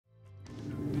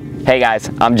Hey guys,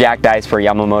 I'm Jack Dice for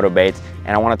Yamamoto Baits,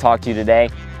 and I want to talk to you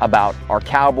today about our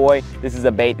Cowboy. This is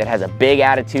a bait that has a big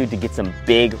attitude to get some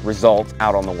big results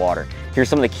out on the water. Here's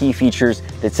some of the key features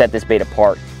that set this bait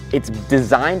apart. It's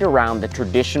designed around the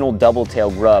traditional double-tail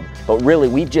grub, but really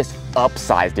we've just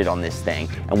upsized it on this thing.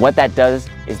 And what that does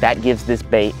is that gives this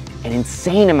bait an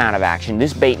insane amount of action.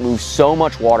 This bait moves so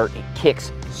much water, it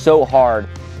kicks so hard.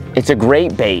 It's a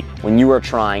great bait when you are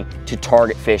trying to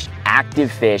target fish,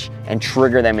 active fish, and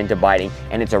trigger them into biting.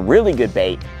 And it's a really good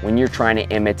bait when you're trying to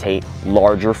imitate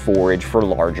larger forage for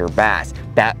larger bass.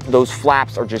 Those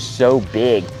flaps are just so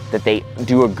big that they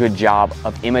do a good job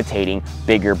of imitating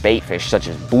bigger bait fish, such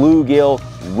as bluegill,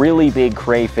 really big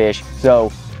crayfish. So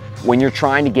when you're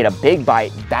trying to get a big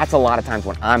bite, that's a lot of times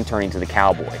when I'm turning to the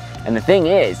Cowboy. And the thing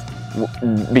is,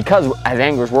 because as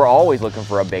anglers, we're always looking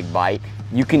for a big bite,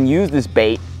 you can use this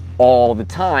bait all the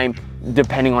time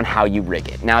depending on how you rig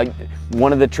it. Now,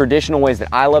 one of the traditional ways that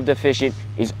I love to fish it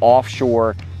is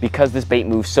offshore. Because this bait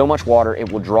moves so much water,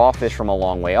 it will draw fish from a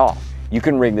long way off. You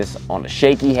can rig this on a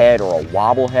shaky head or a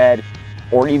wobble head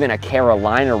or even a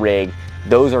Carolina rig.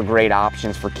 Those are great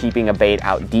options for keeping a bait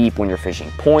out deep when you're fishing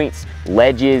points,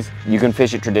 ledges. You can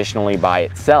fish it traditionally by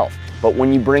itself. But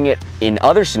when you bring it in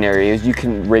other scenarios, you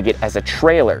can rig it as a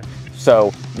trailer.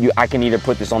 So I can either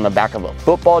put this on the back of a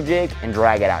football jig and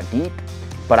drag it out deep,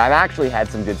 but I've actually had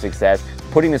some good success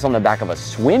putting this on the back of a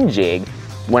swim jig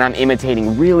when I'm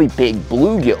imitating really big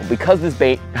bluegill. Because this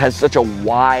bait has such a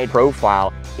wide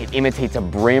profile, it imitates a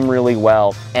brim really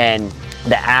well, and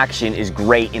the action is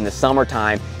great in the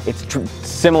summertime. It's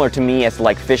similar to me as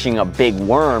like fishing a big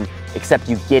worm, except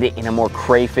you get it in a more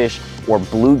crayfish or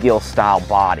bluegill style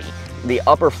body. The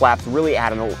upper flaps really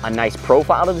add a nice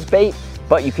profile to this bait,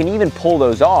 but you can even pull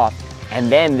those off,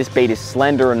 and then this bait is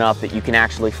slender enough that you can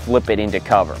actually flip it into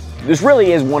cover. This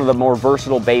really is one of the more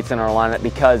versatile baits in our lineup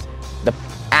because the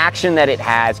action that it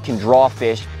has can draw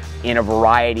fish in a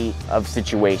variety of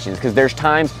situations, because there's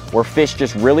times where fish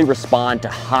just really respond to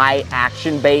high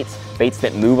action baits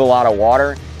that move a lot of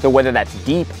water. So whether that's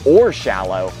deep or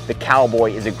shallow, the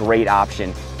Cowboy is a great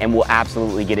option and will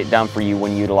absolutely get it done for you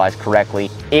when utilized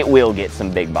correctly. It will get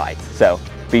some big bites. So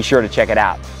be sure to check it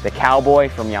out. The Cowboy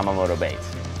from Yamamoto Baits.